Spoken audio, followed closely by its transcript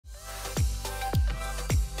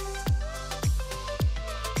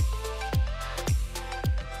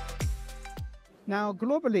Now,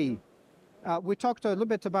 globally, we talked a little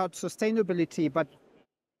bit about sustainability, but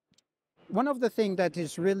one of the things that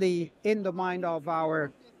is really in the mind of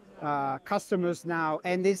our customers now,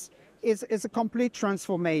 and is a complete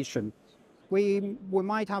transformation. We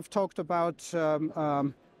might have talked about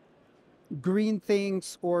green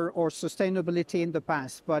things or sustainability in the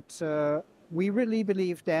past, but we really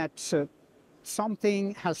believe that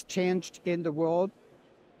something has changed in the world.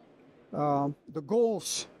 The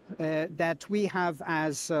goals that we have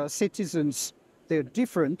as citizens, they're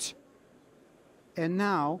different. And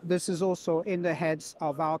now this is also in the heads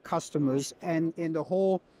of our customers and in the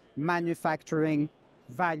whole manufacturing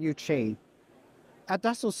value chain. At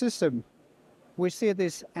Dassault Systèmes, we see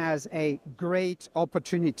this as a great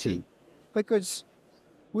opportunity because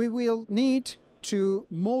we will need to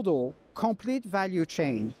model complete value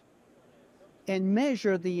chain and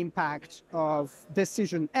measure the impact of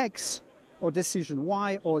decision X or decision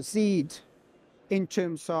Y or Z in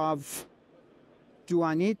terms of, do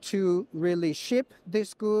I need to really ship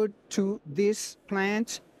this good to this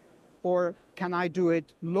plant, or can I do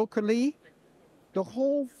it locally? The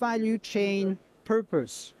whole value chain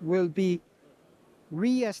purpose will be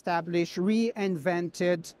re-established,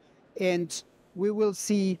 reinvented, and we will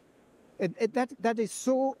see that is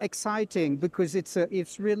so exciting because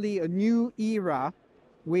it's really a new era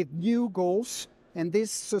with new goals, and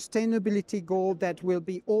this sustainability goal that will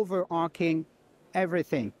be overarching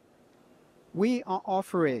everything. We are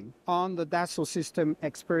offering on the Dassault Systèmes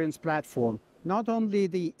Experience Platform not only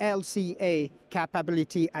the LCA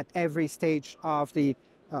capability at every stage of the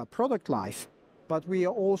product life, but we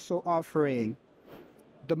are also offering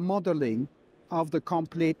the modeling of the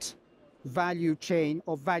complete value chain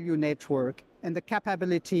or value network and the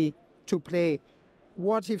capability to play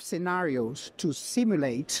what-if scenarios to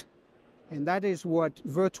simulate. And that is what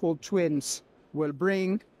virtual twins will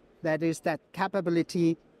bring. That is that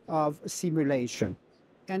capability of simulation.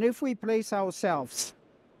 And if we place ourselves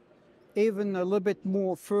even a little bit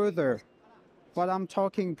more further, but I'm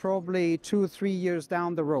talking probably 2-3 years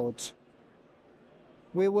down the road,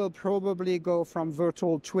 we will probably go from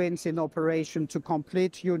virtual twins in operation to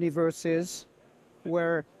complete universes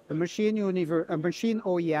where a machine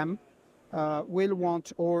OEM will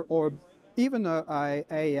want, or even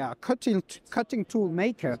a cutting tool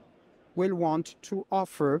maker will want to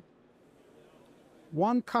offer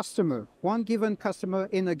one given customer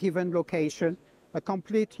in a given location, a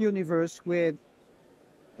complete universe with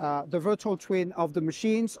the virtual twin of the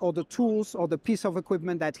machines or the tools or the piece of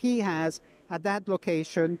equipment that he has at that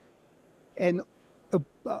location, and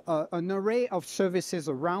an array of services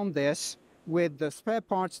around this with the spare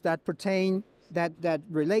parts that pertain, that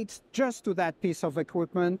relates just to that piece of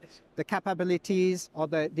equipment, the capabilities or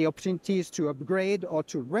the opportunities to upgrade or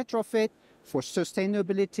to retrofit for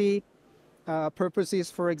sustainability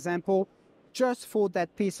purposes, for example, just for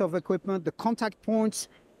that piece of equipment, the contact points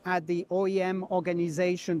at the OEM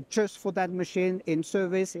organization just for that machine, in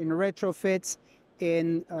service, in retrofits,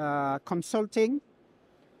 in consulting.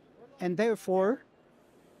 And therefore,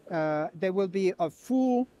 there will be a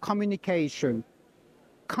full communication,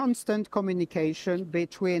 constant communication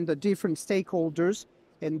between the different stakeholders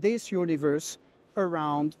in this universe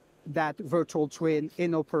around that virtual twin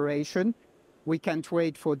in operation. We can't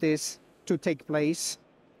wait for this to take place.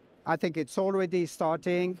 I think it's already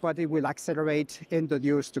starting, but it will accelerate in the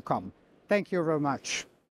years to come. Thank you very much.